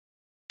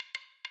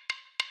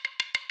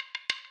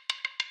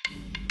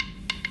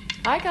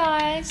Hi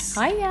guys.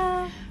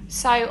 Hiya.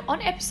 So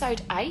on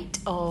episode 8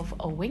 of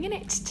Winging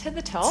It to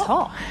the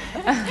Top,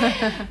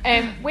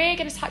 we're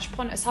going to touch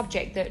upon a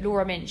subject that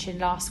Laura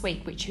mentioned last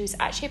week, which was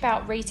actually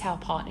about retail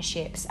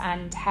partnerships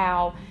and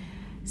how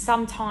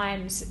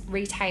sometimes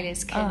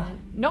retailers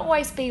can not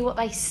always be what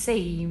they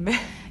seem.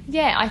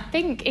 Yeah, I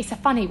think it's a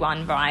funny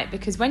one, right?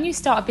 Because when you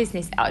start a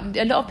business, a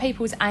lot of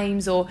people's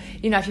aims, or,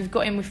 you know, if you've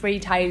got in with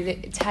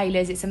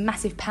retailers, it's a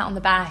massive pat on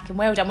the back and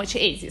well done, which it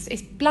is.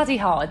 It's bloody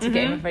hard to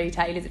get in with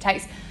retailers. It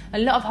takes a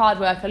lot of hard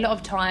work, a lot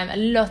of time, a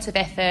lot of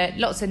effort,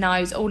 lots of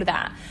no's, all of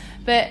that.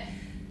 But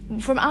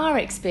from our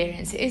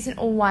experience, it isn't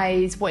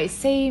always what it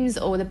seems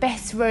or the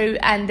best route,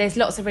 and there's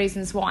lots of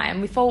reasons why.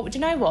 And we thought, do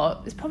you know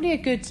what? It's probably a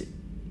good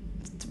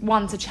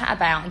one to chat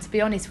about and to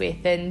be honest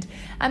with, and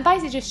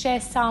basically just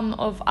share some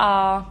of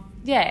our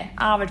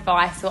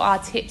advice or our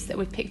tips that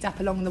we've picked up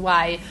along the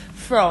way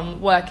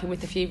from working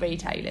with a few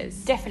retailers.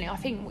 Definitely. I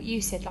think what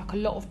you said, like a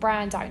lot of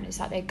brand owners,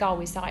 like their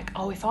goal is like,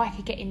 oh, if I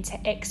could get into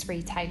X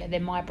retailer,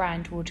 then my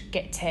brand would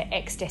get to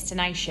X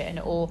destination.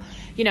 Or,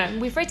 you know,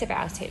 we've read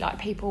about it, like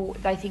people,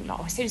 they think like,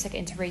 oh, as soon as I get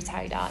into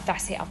retailer,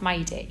 that's it, I've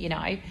made it, you know.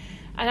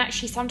 And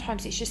actually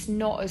sometimes it's just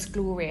not as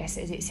glorious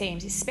as it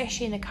seems,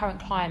 especially in the current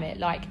climate.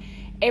 Like,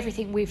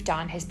 everything we've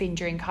done has been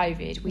during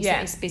COVID. We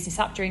set this business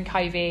up during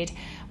COVID.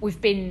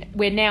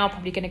 We're now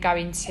probably going to go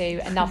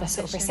into another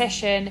sort of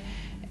recession.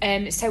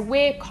 So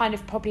we're kind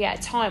of probably at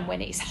a time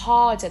when it's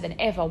harder than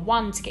ever,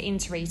 one, to get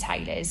into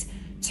retailers,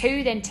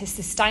 two, then to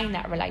sustain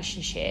that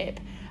relationship.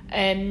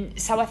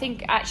 So I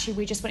think actually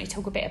we just want to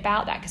talk a bit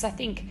about that, because I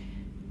think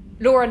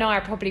Laura and I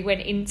probably went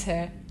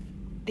into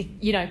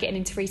getting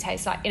into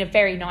retailers like in a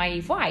very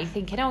naive way,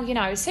 thinking, oh, you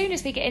know, as soon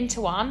as we get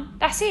into one,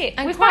 that's it,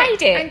 we've made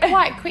it. And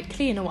quite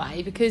quickly in a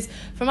way, because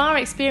from our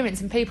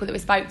experience and people that we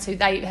spoke to,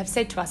 they have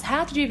said to us,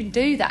 how did you even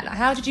do that? Like,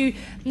 how did you,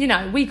 you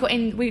know, we got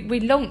in, we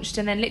launched,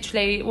 and then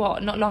literally,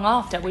 not long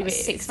after, we were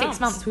six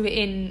months, we were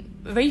in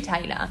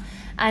retailer,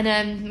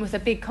 and with a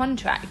big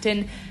contract,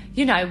 and,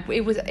 you know,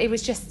 it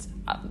was just,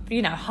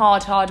 you know,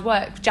 hard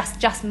work,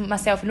 just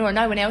myself and Laura,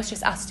 no one else,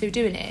 just us two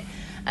doing it.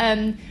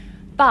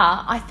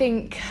 But I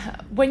think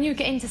when you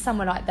get into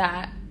somewhere like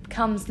that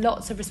comes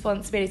lots of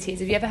responsibilities.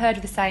 Have you ever heard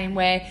of the saying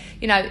where,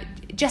 you know,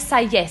 just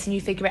say yes and you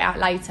figure it out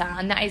later?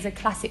 And that is a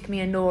classic me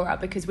and Laura,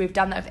 because we've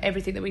done that with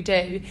everything that we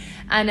do.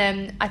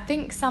 And I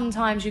think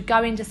sometimes you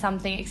go into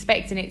something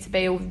expecting it to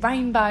be all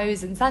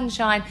rainbows and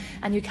sunshine,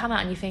 and you come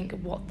out and you think,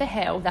 what the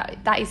hell,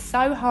 that is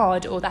so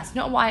hard, or that's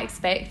not what I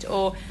expect,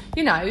 or,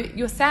 you know,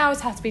 your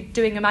sales have to be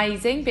doing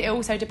amazing, but it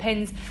also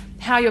depends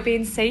how you're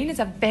being seen as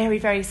a very,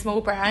 very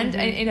small brand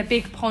in a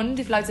big pond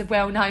with loads of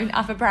well-known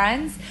other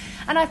brands.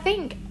 And I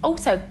think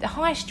also the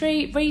high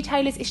street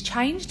retailers, it's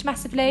changed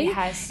massively. It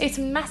has. It's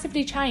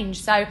massively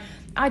changed. So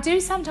I do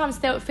sometimes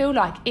feel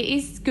like it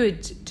is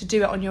good to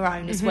do it on your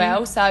own as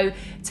well. So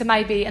to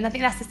maybe, and I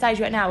think that's the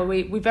stage right now where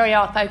we very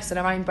are focused on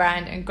our own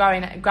brand and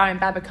growing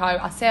Babaco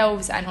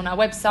ourselves and on our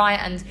website.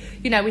 And,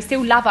 you know, we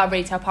still love our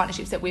retail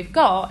partnerships that we've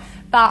got.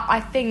 But I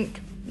think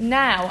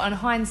now, on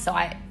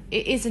hindsight,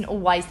 it isn't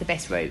always the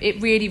best route.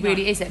 It really,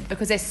 really isn't,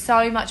 because there's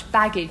so much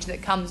baggage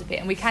that comes with it,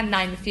 and we can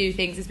name a few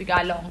things as we go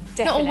along.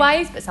 Definitely. Not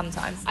always, but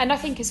sometimes. And I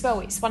think as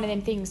well, it's one of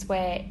them things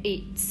where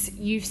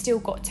you've still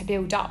got to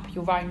build up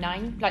your own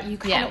name. Like, you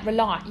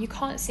cannot you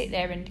can't sit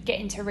there and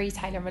get into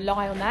retail and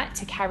rely on that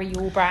to carry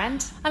your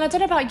brand. And I don't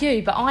know about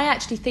you, but I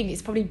actually think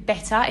it's probably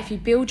better if you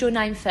build your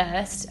name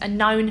first and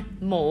known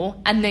more,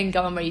 and then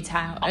go on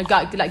retail and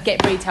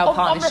get retail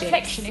partnerships. On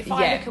reflection, if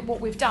I look at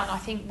what we've done, I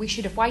think we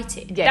should have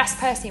waited. That's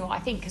personally what I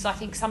think, because I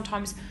think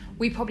sometimes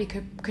we probably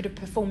could have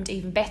performed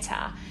even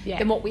better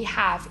than what we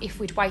have if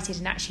we'd waited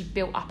and actually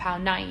built up our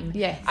name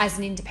as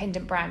an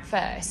independent brand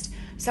first.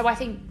 So I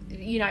think,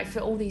 you know,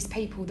 for all these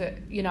people that,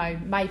 you know,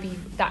 maybe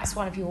that's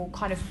one of your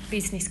kind of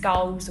business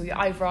goals or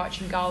your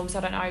overarching goals, I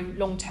don't know,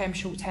 long-term,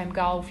 short-term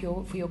goal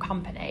for your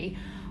company,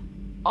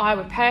 I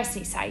would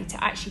personally say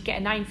to actually get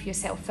a name for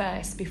yourself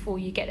first before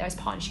you get those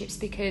partnerships,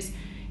 because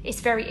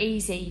it's very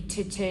easy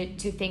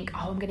to think,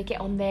 oh, I'm going to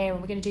get on there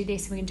and we're going to do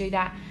this and we're going to do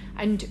that.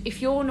 And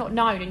if you're not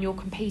known and you're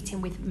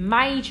competing with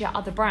major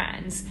other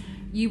brands,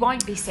 you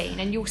won't be seen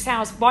and your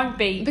sales won't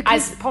be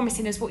as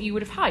promising as what you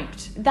would have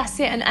hoped. That's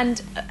it.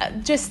 And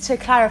just to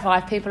clarify,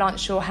 if people aren't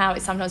sure how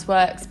it sometimes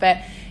works,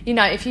 but, you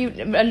know,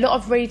 a lot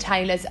of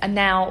retailers are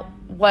now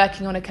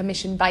working on a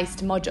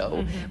commission-based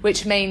model,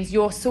 which means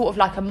you're sort of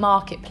like a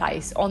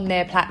marketplace on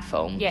their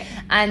platform.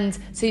 And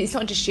so it's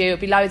not just you, it'll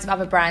be loads of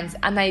other brands,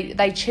 and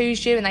they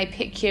choose you and they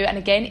pick you. And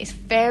again, it's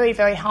very,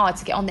 very hard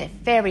to get on there,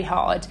 very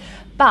hard.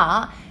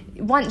 But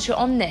once you're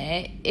on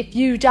there, if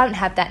you don't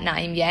have that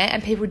name yet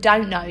and people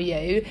don't know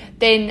you,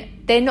 then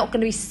they're not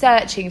going to be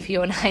searching for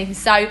your name.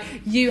 So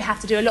you have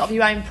to do a lot of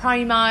your own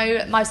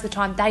promo. Most of the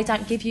time they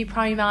don't give you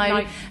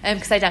promo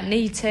because they don't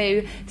need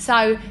to.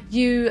 So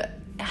you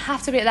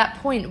have to be at that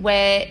point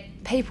where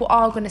people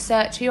are going to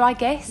search you, I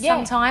guess,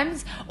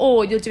 sometimes.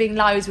 Or you're doing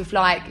loads with,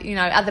 like, you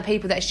know, other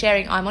people that are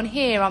sharing, I'm on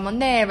here, I'm on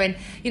there, and,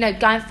 you know,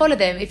 go and follow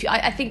them.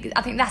 I think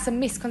that's a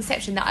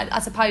misconception that I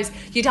suppose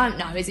you don't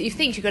know, is that you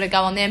think you're going to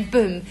go on there and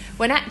boom,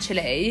 when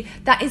actually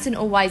that isn't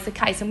always the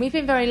case. And we've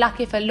been very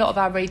lucky for a lot of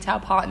our retail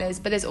partners,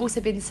 but there's also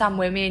been some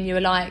where me and you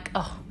are like,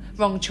 oh,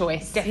 wrong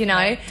choice, you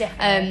know,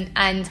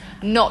 and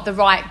not the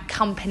right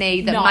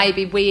company that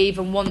maybe we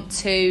even want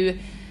to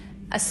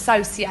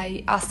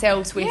associate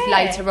ourselves with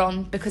later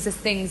on because of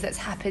things that's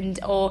happened,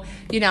 or,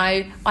 you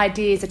know,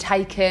 ideas are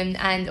taken,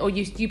 and or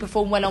you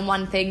perform well on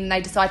one thing and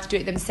they decide to do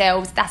it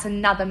themselves. That's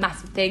another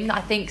massive thing that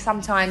I think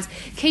sometimes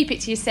keep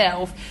it to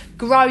yourself,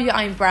 grow your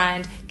own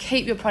brand,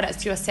 keep your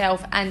products to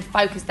yourself, and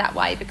focus that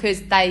way,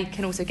 because they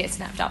can also get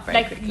snapped up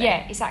very quickly.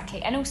 Yeah,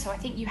 exactly. And also I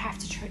think you have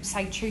to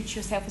stay true to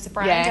yourself as a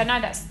brand. I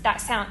know that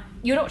sound,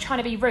 you're not trying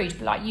to be rude,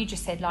 but like you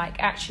just said,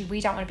 like, actually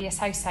we don't want to be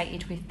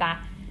associated with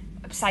that,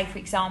 say for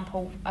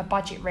example a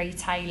budget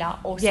retailer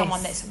or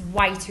someone that's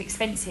way too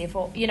expensive,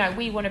 or, you know,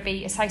 we want to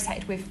be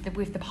associated with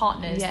the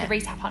partners, the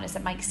retail partners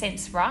that make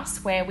sense for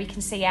us, where we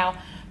can see our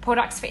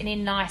products fitting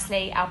in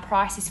nicely, our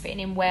prices fitting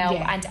in well,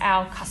 and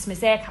our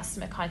customers their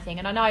customer kind of thing.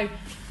 And I know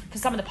for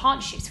some of the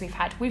partnerships we've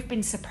had, we've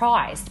been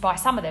surprised by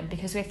some of them,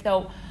 because we've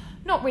thought,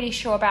 not really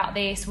sure about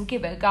this, we'll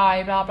give it a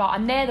go, blah blah,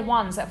 and they're the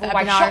ones that have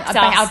always shocked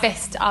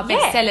us. Our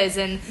best sellers,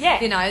 and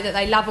you know, that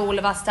they love all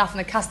of our stuff and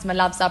the customer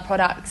loves our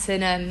products.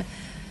 And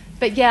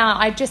but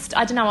I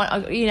don't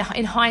know, you know,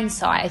 in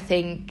hindsight I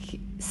think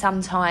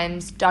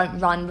sometimes don't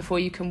run before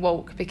you can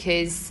walk,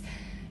 because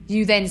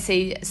you then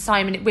see so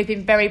many. We've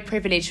been very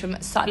privileged from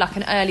like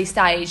an early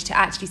stage to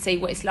actually see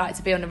what it's like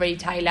to be on a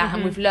retailer,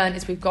 and we've learned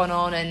as we've gone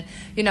on, and,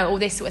 you know, all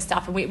this sort of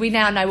stuff, and we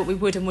now know what we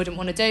would and wouldn't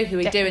want to do, who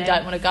we do and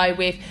don't want to go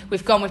with.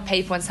 We've gone with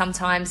people, and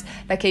sometimes,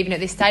 like, even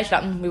at this stage,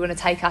 like, we want to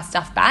take our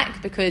stuff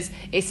back because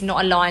it's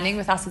not aligning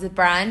with us as a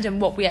brand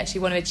and what we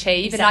actually want to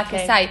achieve. Exactly.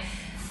 And like I say,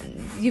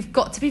 you've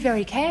got to be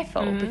very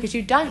careful, because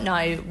you don't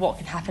know what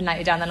can happen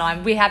later down the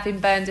line. We have been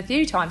burned a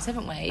few times,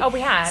 haven't we? Oh,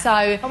 we have.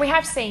 And we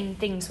have seen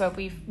things where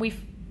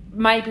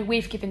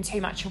we've given too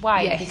much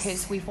away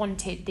because we've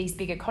wanted these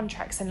bigger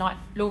contracts. And like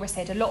Laura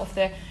said, a lot of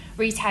the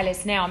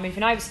retailers now are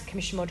moving over to the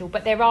commission model,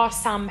 but there are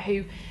some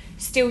who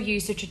still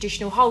use the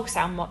traditional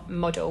wholesale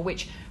model,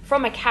 which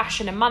from a cash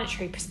and a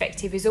monetary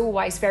perspective is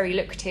always very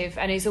lucrative,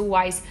 and is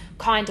always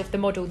kind of the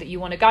model that you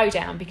want to go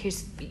down,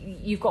 because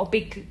you've got a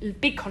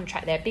big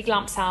contract there, big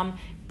lump sum,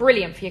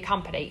 brilliant for your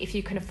company if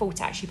you can afford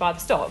to actually buy the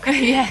stock.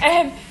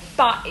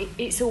 But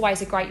it's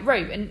always a great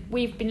route, and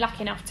we've been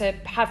lucky enough to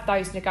have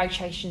those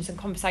negotiations and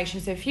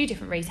conversations with a few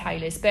different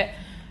retailers. But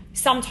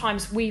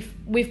sometimes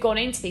we've gone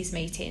into these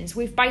meetings,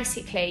 we've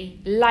basically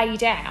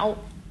laid out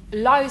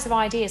loads of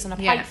ideas on a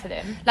plate for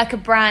them, like a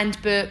brand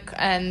book,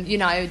 you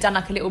know, done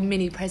like a little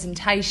mini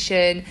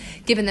presentation,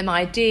 giving them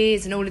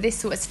ideas and all of this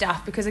sort of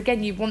stuff, because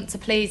again, you want to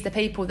please the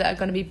people that are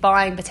going to be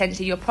buying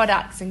potentially your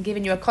products and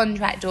giving you a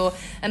contract or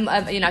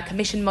you know,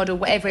 commission model,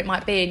 whatever it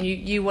might be, and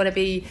you want to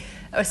be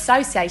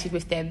associated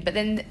with them. But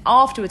then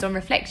afterwards, on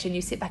reflection,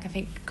 you sit back and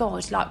think,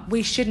 God, like,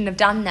 we shouldn't have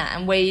done that,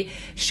 and we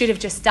should have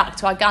just stuck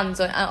to our guns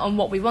on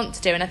what we want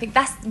to do. And I think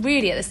that's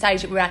really at the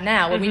stage that we're at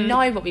now, where we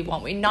know what we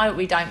want, we know what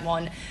we don't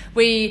want.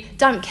 We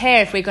don't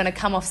care if we're going to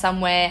come off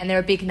somewhere and they're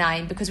a big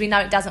name, because we know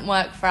it doesn't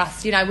work for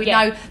us. You know, we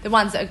know the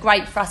ones that are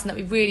great for us and that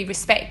we really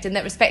respect, and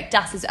that respect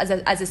us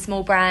as a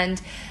small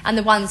brand, and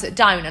the ones that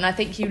don't. And I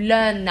think you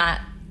learn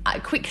that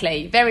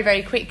quickly, very,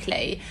 very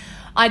quickly.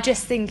 I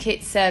just think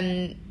it's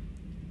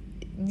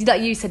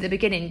like you said at the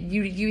beginning,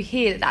 you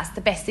hear that that's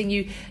the best thing.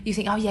 You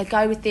think, oh yeah,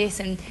 go with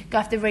this and go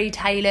after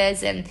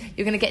retailers, and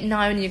you're going to get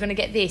known and you're going to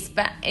get this.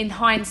 But in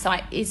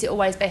hindsight, is it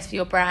always best for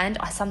your brand?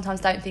 I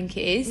sometimes don't think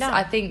it is. No.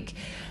 I think,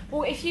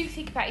 well, if you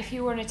think about, if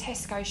you were on a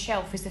Tesco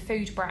shelf as a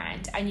food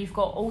brand and you've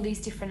got all these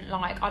different,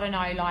 like, I don't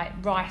know, like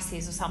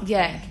rices or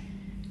something,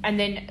 and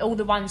then all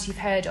the ones you've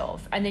heard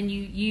of, and then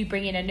you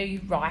bring in a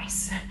new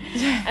rice,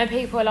 and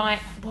people are like,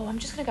 well, I'm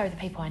just going to go with the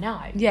people I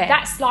know.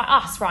 That's like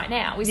us right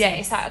now, isn't it?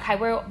 It's like, okay,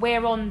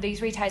 we're on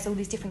these retailers, all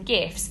these different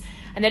gifts,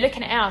 and they're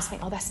looking at ours and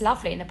think, oh, that's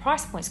lovely, and the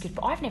price point's good,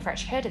 but I've never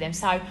actually heard of them,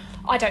 so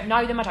I don't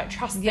know them, I don't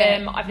trust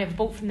them, I've never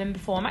bought from them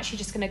before, I'm actually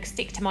just going to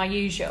stick to my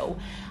usual.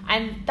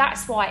 And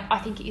that's why I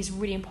think it is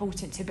really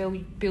important to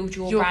build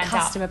your brand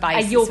customer up,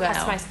 base and your as well.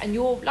 customer base, and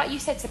your, like you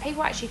said, so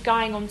people are actually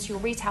going onto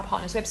your retail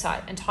partner's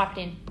website and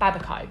typing in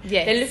Babaco.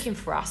 They're looking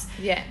for us.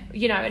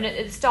 You know, and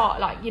at the start,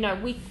 like, you know,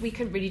 we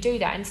couldn't really do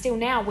that, and still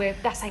now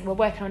that's something we're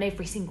working on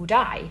every single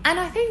day. And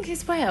I think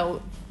as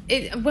well,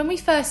 when we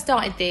first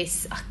started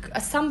this,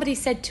 somebody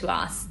said to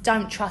us,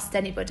 don't trust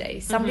anybody.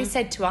 Somebody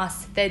said to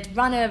us, they'd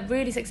run a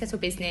really successful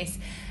business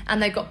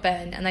and they got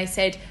burned, and they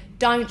said,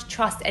 don't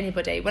trust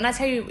anybody. When I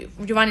tell you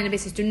you're running a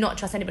business, do not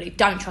trust anybody,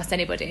 don't trust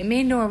anybody. And me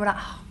and Nora were like,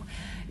 oh,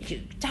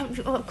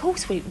 of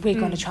course we're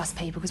going to trust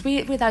people because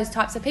we're those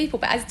types of people.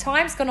 But as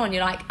time's gone on,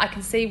 you're like, I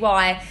can see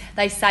why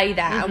they say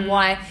that and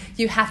why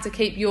you have to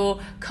keep your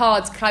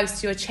cards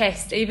close to your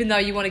chest, even though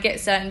you want to get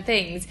certain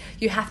things.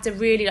 You have to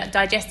really like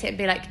digest it and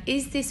be like,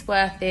 is this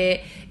worth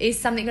it? Is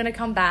something going to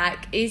come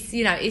back? Is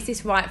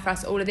this right for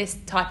us? All of this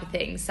type of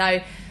thing.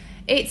 So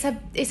it's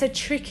a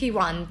tricky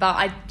one, but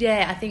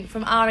I think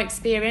from our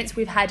experience,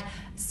 we've had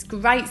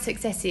great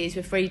successes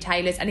with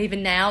retailers, and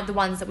even now the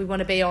ones that we want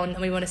to be on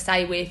and we want to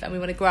stay with and we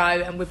want to grow,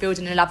 and we're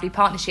building a lovely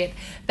partnership.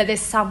 But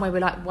there's some where we're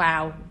like,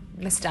 wow,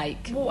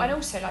 mistake. Well, and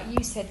also like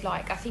you said,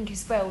 like I think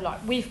as well,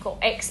 like we've got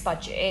X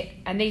budget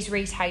and these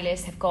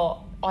retailers have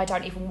got, I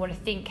don't even want to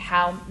think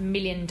how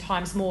million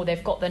times more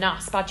they've got than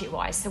us budget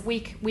wise. So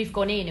we've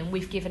gone in and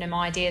we've given them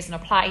ideas on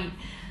a plate,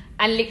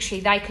 and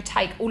literally they could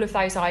take all of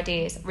those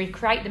ideas,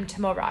 recreate them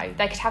tomorrow.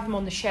 They could have them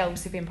on the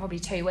shelves within probably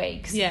 2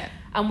 weeks. Yeah.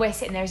 And we're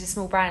sitting there as a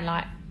small brand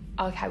like,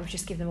 okay, we've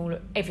just given them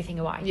everything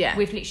away. Yeah.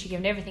 We've literally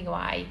given everything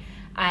away,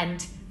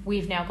 and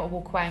we've now got to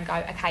walk away and go,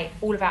 okay,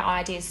 all of our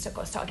ideas have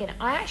got to start again.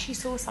 I actually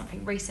saw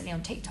something recently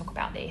on TikTok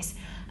about this,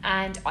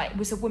 and it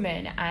was a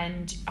woman,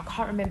 and I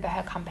can't remember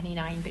her company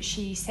name, but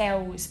she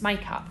sells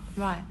makeup.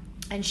 Right.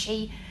 And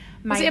she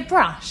made... Was it a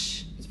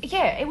brush?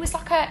 Yeah, it was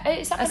like an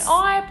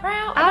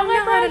eyebrow.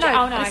 No.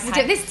 Oh no,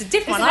 okay. This is a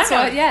different one.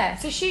 Yeah.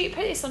 So she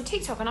put this on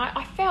TikTok, and I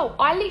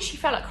literally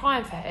felt like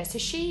crying for her. So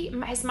she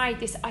has made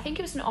this. I think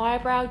it was an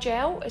eyebrow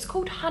gel. It's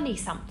called honey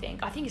something.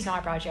 I think it's an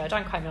eyebrow gel.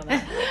 Don't quote me on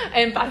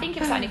that. But I think it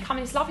was like, it comes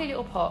in this lovely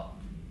little pot.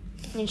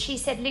 And she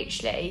said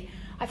literally,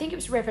 I think it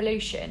was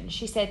Revolution.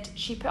 She said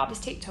she put up this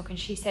TikTok, and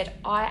she said,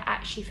 I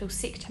actually feel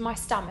sick to my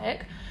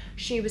stomach.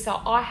 She was like,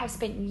 I have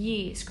spent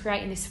years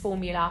creating this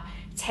formula,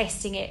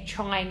 testing it,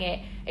 trying it,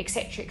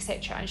 etc.,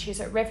 etc. And she's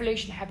like,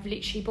 Revolution have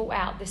literally brought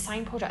out the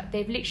same product.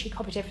 They've literally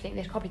copied everything.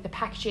 They've copied the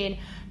packaging.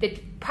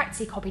 They've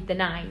practically copied the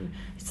name,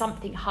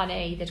 something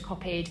honey. They've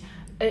copied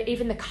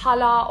even the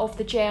colour of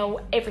the gel,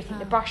 everything,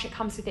 the brush that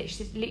comes with it.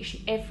 She said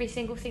literally every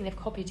single thing they've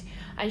copied.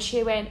 And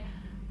she went,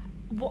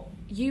 what,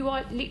 you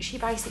are literally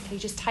basically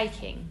just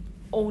taking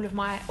all of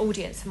my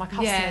audience and my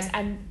customers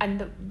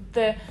and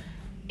the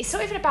it's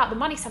not even about the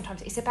money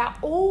sometimes, it's about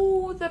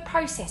all the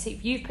process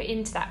that you've put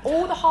into that,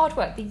 all the hard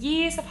work, the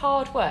years of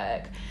hard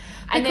work.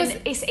 And because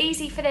then it's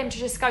easy for them to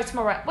just go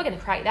tomorrow, we're going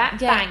to create that,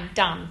 bang,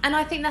 done. And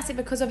I think that's it,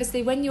 because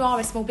obviously when you are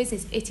a small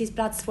business, it is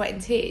blood, sweat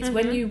and tears.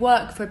 When you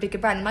work for a bigger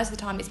brand, most of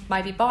the time it's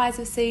maybe buyers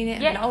have seen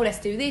it, and let's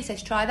do this,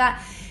 let's try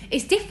that.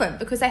 It's different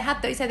because they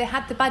had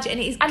the budget,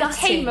 and it is and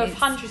gutting. a team of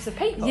hundreds of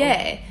people.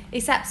 Yeah,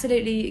 it's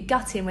absolutely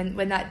gutting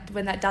when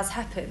that does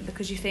happen,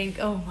 because you think,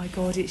 oh my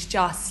God, it's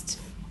just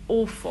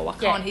awful. I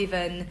can't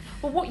even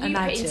what you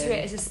imagine. put into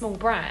it as a small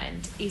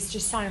brand is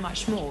just so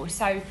much more.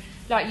 So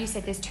like you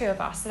said, there's 2 of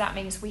us, so that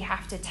means we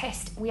have to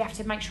test, we have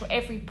to make sure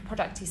every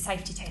product is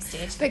safety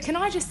tested. But can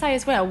I just say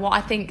as well, what I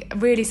think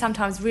really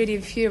sometimes really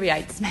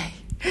infuriates me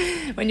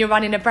when you're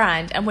running a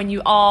brand, and when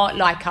you are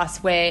like us,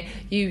 where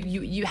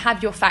you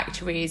have your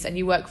factories and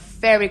you work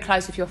very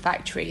close with your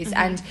factories,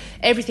 and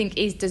everything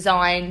is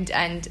designed,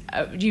 and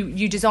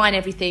you design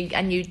everything,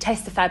 and you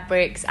test the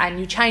fabrics, and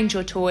you change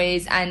your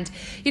toys, and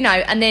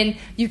and then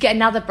you get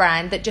another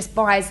brand that just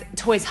buys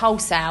toys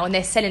wholesale and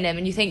they're selling them,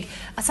 and you think,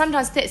 I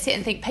sometimes sit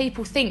and think,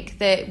 people think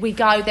that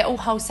they're all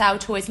wholesale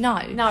toys.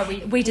 No,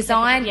 we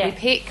design, we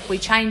pick, we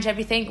change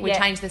everything, we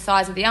change the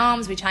size of the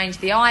arms, we change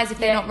the eyes if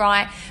they're not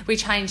right, we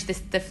change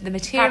the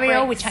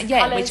material, fabrics,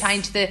 we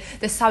change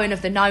the sewing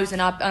of the nose on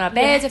our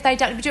bears if they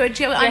don't. Do you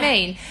know what I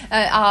mean?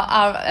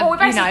 We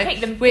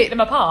basically pick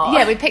them apart.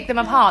 Yeah, we pick them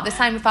apart. The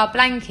same with our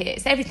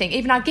blankets, everything,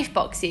 even our gift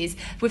boxes.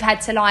 We've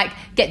had to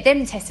get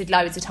them tested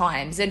loads of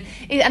times, and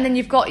then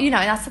you've got and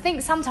I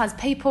think sometimes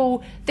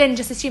people then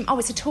just assume, oh,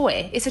 it's a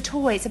toy, it's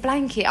a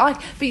blanket.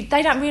 But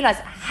they don't realise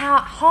how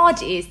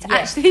hard it is to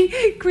actually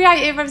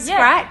create it from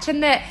scratch,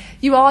 and that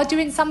you are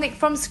doing something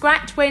from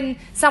scratch when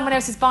someone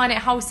else is buying it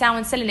wholesale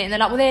and selling it, and they're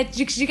like, well,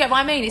 do you get what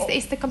I mean?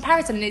 It's the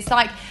comparison, and it's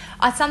like,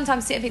 I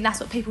sometimes sit and think that's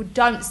what people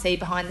don't see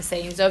behind the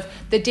scenes, of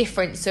the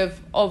difference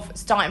of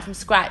starting from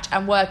scratch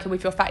and working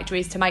with your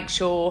factories to make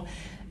sure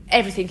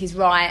everything is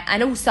right,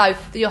 and also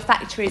that your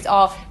factories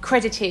are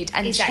credited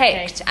and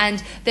checked,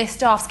 and their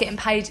staff's getting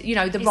paid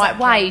the right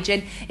wage,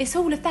 and it's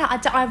all of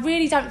that. I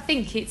really don't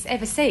think it's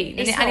ever seen,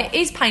 and it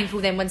is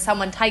painful then when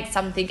someone takes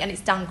something and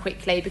it's done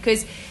quickly,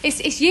 because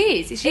it's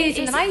years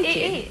in the making.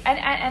 It is.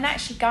 And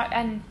actually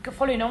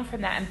following on from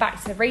that and back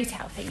to the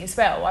retail thing as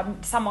well,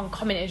 someone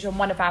commented on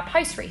one of our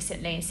posts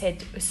recently and said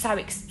it was so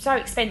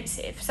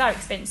expensive.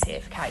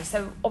 Okay,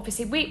 so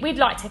obviously we'd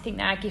like to think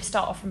that our gifts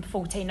start off from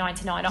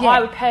 $14.99.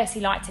 I would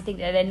personally like to to think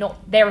that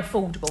they're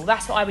affordable.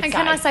 That's what I would say. And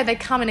can I say they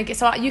come in a gift?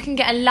 So you can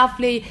get a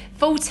lovely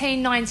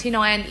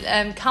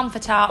 $14.99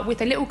 comforter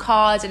with a little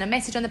card and a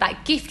message on the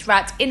back, gift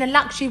wrapped in a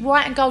luxury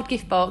white and gold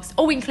gift box,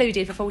 all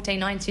included for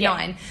 $14.99.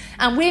 Yeah.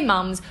 And we're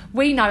mums,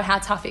 we know how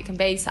tough it can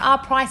be. So our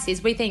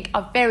prices we think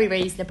are very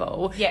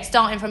reasonable. Yeah.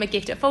 Starting from a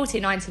gift at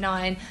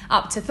 $14.99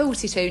 up to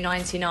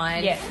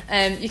 $42.99.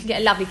 Yeah. You can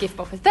get a lovely gift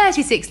box for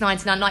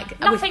 $36.99. Like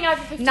nothing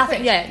over 50 nothing.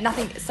 quid. Yeah,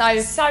 nothing.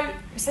 So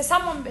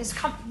someone has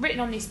written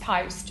on this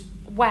post,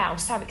 wow,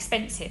 so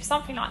expensive,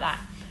 something like that.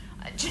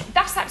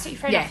 That's absolutely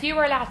fair enough. You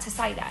were allowed to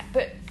say that.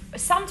 But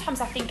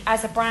sometimes I think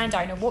as a brand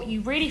owner, what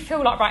you really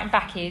feel like writing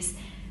back is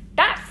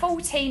that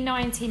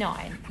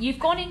 $14.99, you've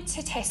gone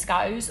into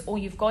Tesco's or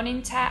you've gone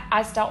into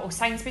ASDA or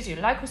Sainsbury's, your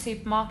local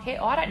supermarket,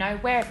 or I don't know,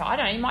 wherever. I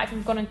don't know, you might have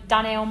even gone to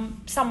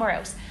Debenhams, somewhere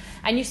else.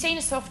 And you've seen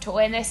a soft toy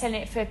and they're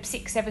selling it for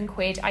 6, 7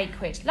 quid, 8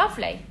 quid.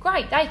 Lovely,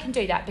 great, they can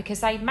do that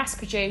because they mass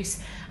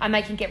produce and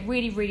they can get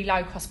really, really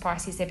low cost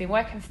prices. They've been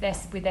working with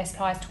their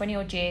suppliers 20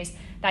 odd years,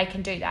 they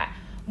can do that.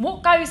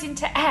 What goes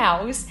into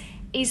ours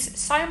is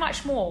so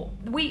much more.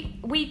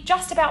 We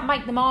just about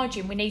make the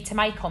margin we need to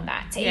make on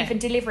that to even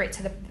deliver it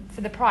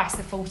for the price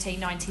of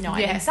 $14.99.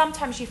 Yeah. And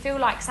sometimes you feel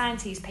like saying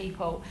to these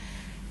people,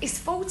 it's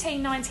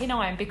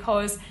 $14.99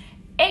 because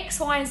X,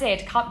 Y, and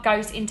Z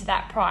goes into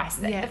that price.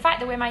 The fact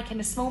that we're making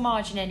a small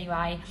margin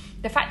anyway,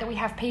 the fact that we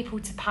have people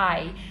to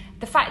pay,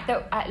 the fact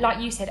that, like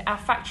you said, our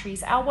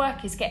factories, our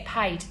workers get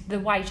paid the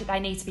wage that they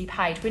need to be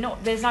paid.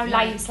 There's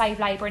no slave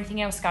labour or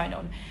anything else going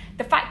on.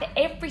 The fact that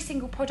every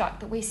single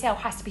product that we sell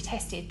has to be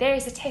tested, there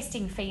is a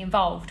testing fee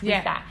involved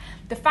with that.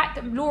 The fact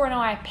that Laura and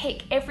I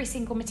pick every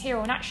single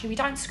material, and actually we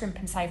don't scrimp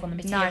and save on the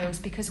materials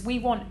because we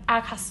want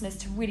our customers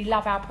to really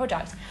love our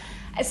product.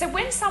 And so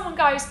when someone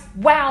goes,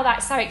 wow,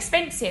 that's so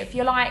expensive,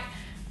 you're like,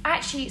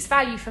 actually it's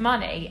value for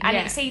money, and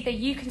it's either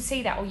you can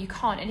see that or you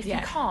can't. And if you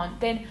can't,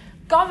 then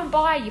go and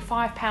buy your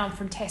 £5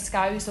 from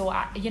Tesco's or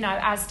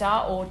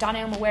ASDA or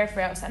Debenhams or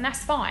wherever else, and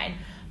that's fine.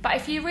 But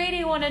if you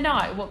really want to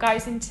know what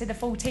goes into the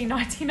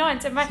 $14.99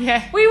 to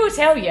make, we will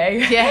tell you.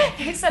 Yeah,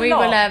 it's a lot. We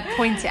will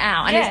point it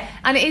out,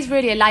 and it is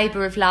really a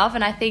labour of love.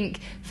 And I think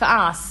for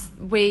us,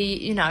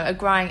 we are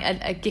growing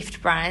a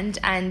gift brand,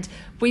 and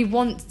we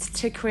want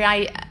to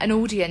create an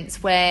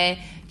audience where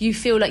you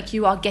feel like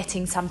you are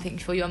getting something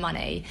for your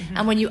money. Mm-hmm.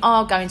 And when you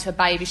are going to a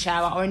baby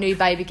shower or a new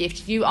baby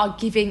gift, you are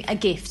giving a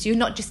gift. You're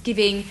not just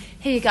giving,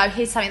 here you go,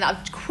 here's something that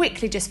I've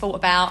quickly just thought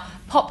about,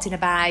 popped in a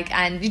bag,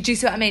 and do you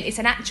see what I mean? It's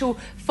an actual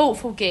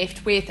thoughtful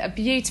gift with a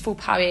beautiful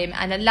poem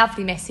and a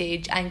lovely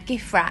message and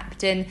gift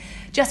wrapped and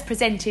just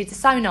presented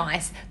so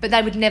nice, but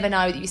they would never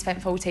know that you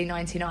spent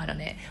 $14.99 on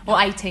it or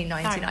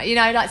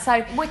 $18.99.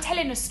 So we're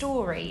telling a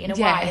story in a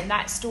way, and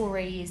that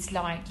story is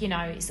like,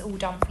 it's all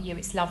done for you,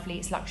 it's lovely,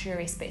 it's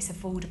luxurious, but it's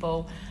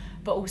affordable.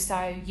 But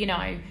also, you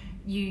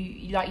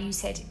like you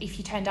said, if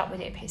you turned up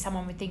with it,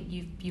 someone would think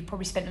you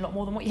probably spent a lot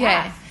more than what you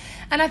have.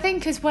 And I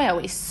think as well,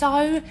 it's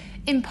so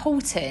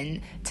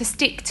important to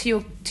stick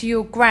to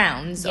your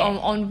grounds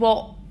on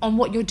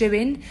what you're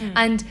doing,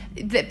 and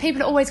that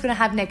people are always going to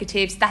have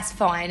negatives. That's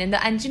fine,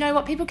 and you know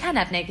what, people can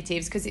have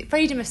negatives because it's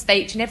freedom of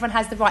speech and everyone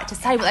has the right to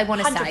say what they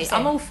want to 100%. say.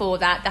 I'm all for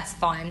that. That's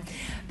fine,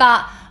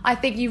 but I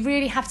think you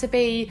really have to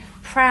be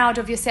proud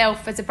of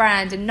yourself as a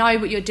brand and know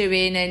what you're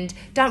doing, and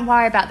don't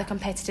worry about the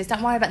competitors,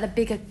 don't worry about the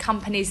bigger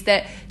companies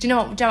that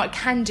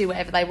can do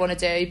whatever they want to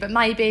do, but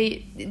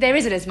maybe there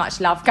isn't as much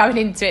love going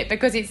into it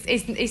because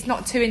it's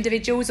not two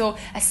individuals or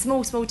a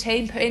small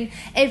team putting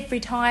every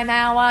time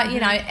hour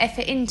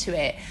effort into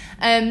it.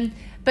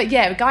 But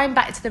going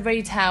back to the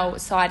retail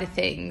side of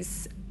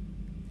things,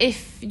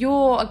 if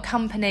you're a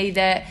company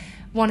that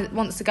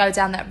wants to go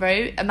down that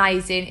route,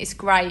 amazing, it's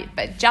great,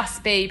 but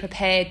just be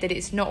prepared that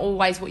it's not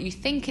always what you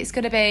think it's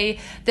going to be,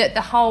 that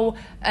the whole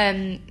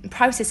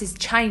process has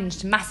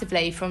changed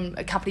massively from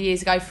a couple of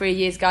years ago, 3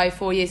 years ago,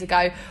 4 years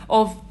ago,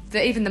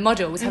 even the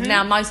models have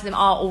now, most of them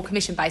are all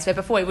commission based, where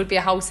before it would be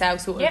a wholesale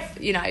sort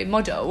of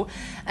model,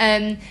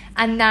 and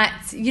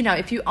that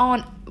if you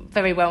aren't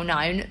very well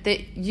known,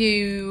 that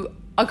you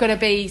are going to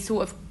be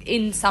sort of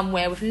in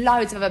somewhere with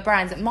loads of other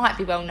brands that might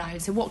be well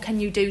known. So what can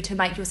you do to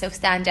make yourself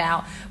stand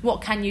out?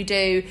 What can you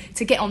do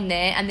to get on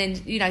there and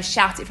then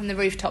shout it from the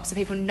rooftop so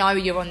people know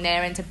you're on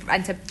there, and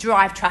to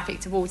drive traffic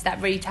towards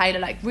that retailer?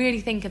 Like,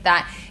 really think of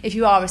that if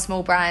you are a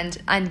small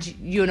brand and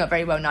you're not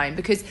very well known,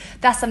 because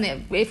that's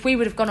something that if we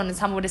would have gone on and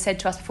someone would have said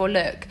to us before,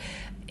 look,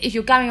 if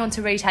you're going on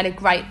to retailer,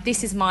 great,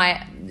 these are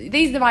my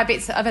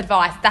bits of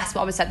advice, that's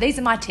what I would say, these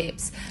are my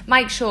tips.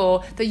 Make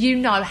sure that you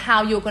know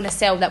how you're going to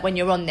sell that when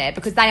you're on there,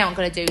 because they aren't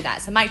going to do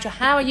that. So make sure,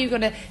 how are you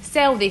going to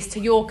sell this to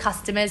your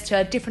customers, to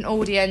a different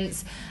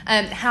audience?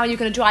 How are you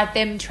going to drive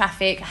them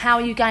traffic? How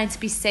are you going to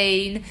be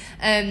seen?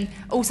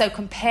 Also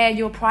compare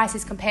your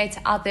prices compared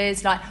to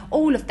others, like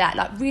all of that.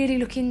 Like, really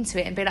look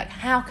into it and be like,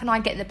 how can I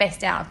get the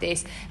best out of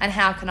this, and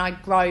how can I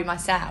grow my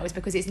sales?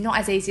 Because it's not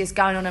as easy as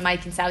going on and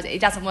making sales.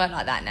 It doesn't work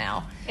like that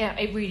now. Yeah,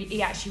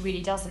 it actually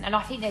really doesn't. And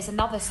I think there's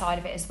another side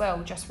of it as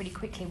well, just really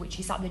quickly, which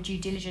is like the due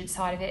diligence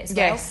side of it as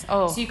well. Yes.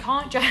 Oh. So you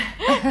can't just...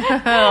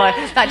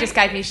 that just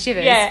gave me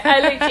shivers. Yeah,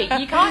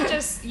 Absolutely. You can't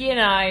just,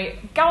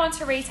 go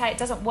onto retail. It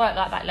doesn't work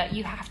like that. Like,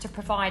 you have to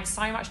provide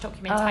so much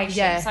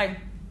documentation. So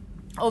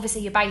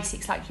obviously your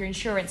basics, like your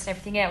insurance and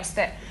everything else,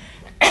 that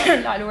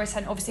like Laura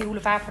said, obviously all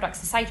of our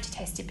products are safety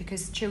tested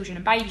because children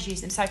and babies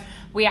use them. So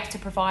we have to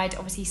provide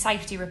obviously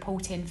safety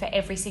reporting for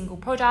every single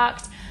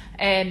product.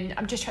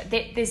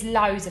 There's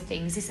loads of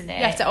things, isn't there?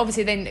 Yeah, so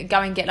obviously then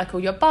go and get like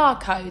all your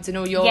barcodes and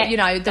all your,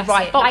 the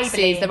right boxes,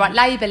 labelling. The right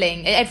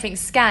labelling,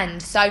 everything's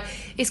scanned. So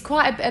it's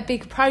quite a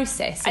big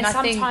process. And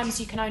sometimes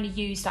you can only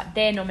use like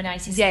their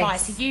nominated supplier.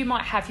 So you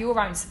might have your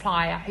own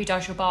supplier who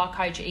does your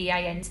barcode, your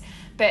EANs,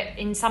 but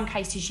in some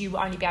cases you will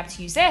only be able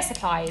to use their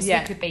suppliers who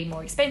could be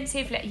more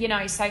expensive,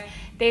 so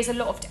there's a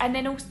lot of, and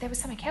then also there was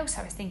something else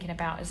I was thinking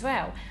about as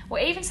well.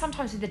 Well, even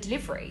sometimes with the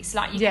deliveries,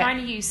 like you can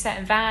only use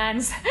certain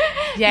vans,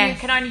 you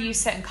can only use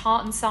certain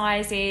carton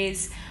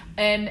sizes,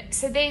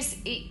 so there's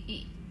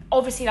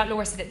obviously, like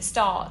Laura said at the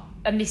start,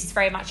 and this is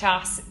very much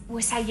us,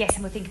 we'll say yes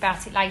and we'll think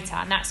about it later,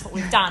 and that's what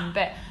we've done.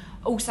 But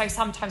also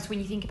sometimes when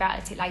you think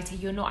about it later,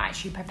 you're not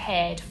actually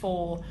prepared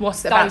for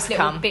what's those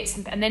little bits,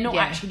 and they're not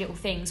actually little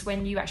things.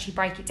 When you actually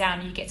break it down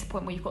and you get to the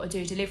point where you've got to do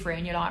a delivery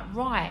and you're like,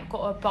 right, I've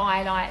got to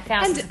buy like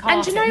thousands of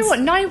cartons. And do you know what?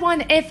 No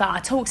one ever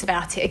talks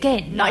about it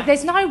again. Like,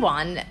 there's no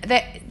one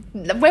that...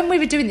 When we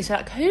were doing this, we're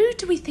like, who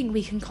do we think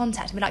we can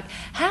contact? And we're like,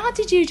 how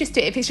did you just do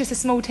it? If it's just a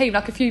small team,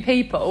 like a few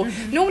people,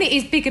 normally it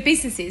is bigger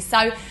businesses.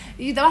 So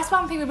that's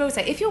one thing we will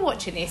say. If you're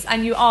watching this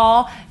and you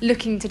are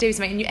looking to do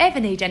something and you ever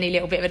need any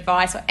little bit of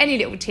advice or any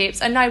little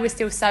tips, I know we're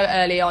still so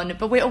early on,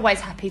 but we're always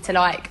happy to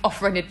like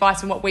offer an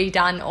advice on what we've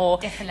done, or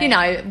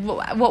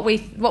what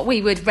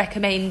we would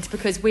recommend,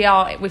 because we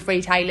are with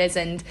retailers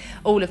and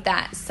all of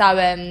that.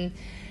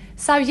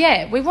 So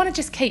yeah, we want to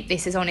just keep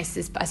this as honest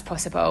as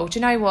possible. Do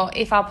you know what?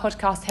 If our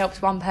podcast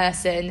helps one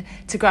person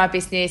to grow a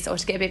business or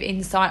to get a bit of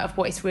insight of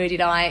what it's really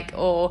like,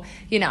 or,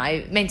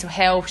 mental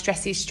health,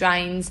 stresses,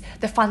 strains,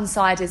 the fun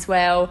side as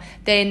well,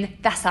 then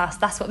that's us.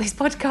 That's what this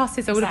podcast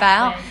is all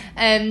about.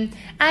 And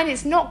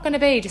it's not going to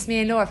be just me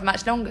and Laura for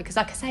much longer, because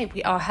like I say,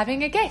 we are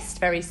having a guest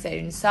very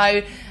soon.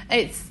 So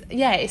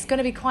it's going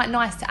to be quite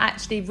nice to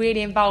actually really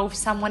involve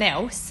someone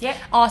else,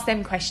 ask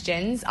them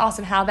questions, ask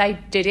them how they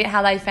did it,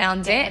 how they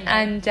found it,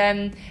 and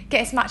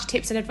get as much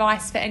tips and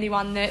advice for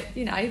anyone that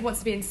wants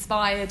to be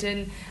inspired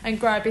and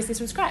grow a business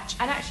from scratch.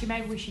 And actually,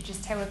 maybe we should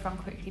just tell everyone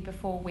quickly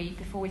before we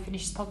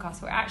finish this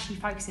podcast, we're actually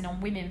focusing on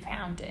women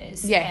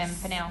founders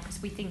for now,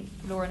 because we think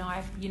Laura and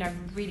I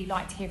really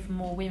like to hear from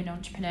more women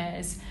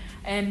entrepreneurs.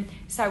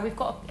 So we've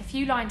got a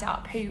few lined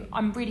up who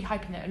I'm really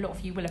hoping that a lot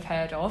of you will have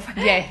heard of.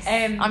 Yes,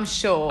 I'm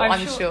sure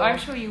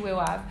you will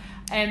have.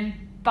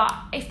 But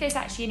if there's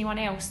actually anyone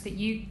else that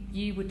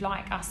you would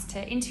like us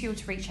to interview or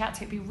to reach out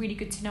to, it'd be really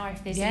good to know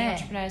if there's any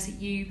entrepreneurs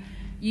that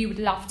you would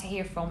love to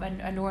hear from,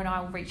 and Laura and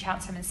I will reach out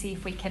to them and see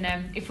if we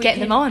can get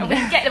them on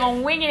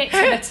winging it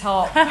to the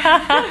top.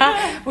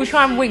 We'll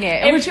try and wing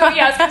it. I was going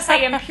to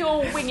say pure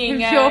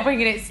winging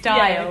it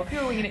style.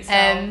 Pure winging it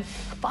style.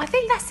 But I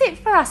think that's it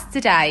for us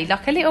today.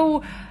 Like a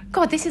little...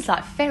 God, this is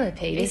like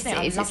therapy. This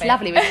is. It's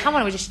lovely. We come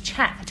on and we just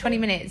chat for 20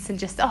 minutes and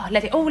just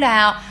let it all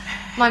out.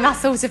 My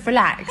muscles have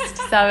relaxed.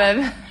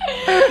 So,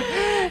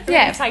 ready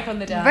to take on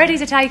the day. Ready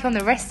to take on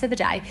the rest of the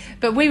day.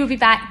 But we will be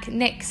back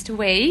next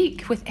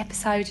week with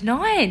episode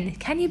 9.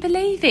 Can you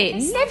believe it?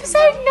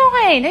 Episode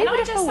 9. Who would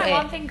have thought it?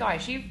 One thing,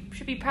 guys, you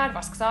should be proud of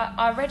us, because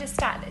I read a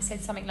stat that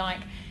said something like,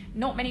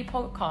 not many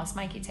podcasts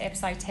make it to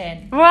episode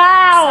 10.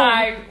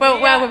 Wow!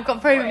 So we've got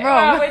proven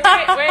wrong. We're on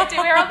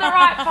the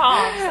right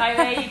path.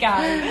 So there you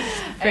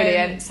go.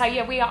 Brilliant. So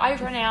yeah, we are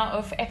over and out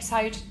of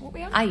episode. What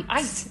we on?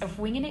 8 of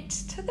Winging It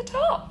to the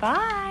Top.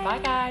 Bye. Bye,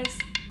 guys.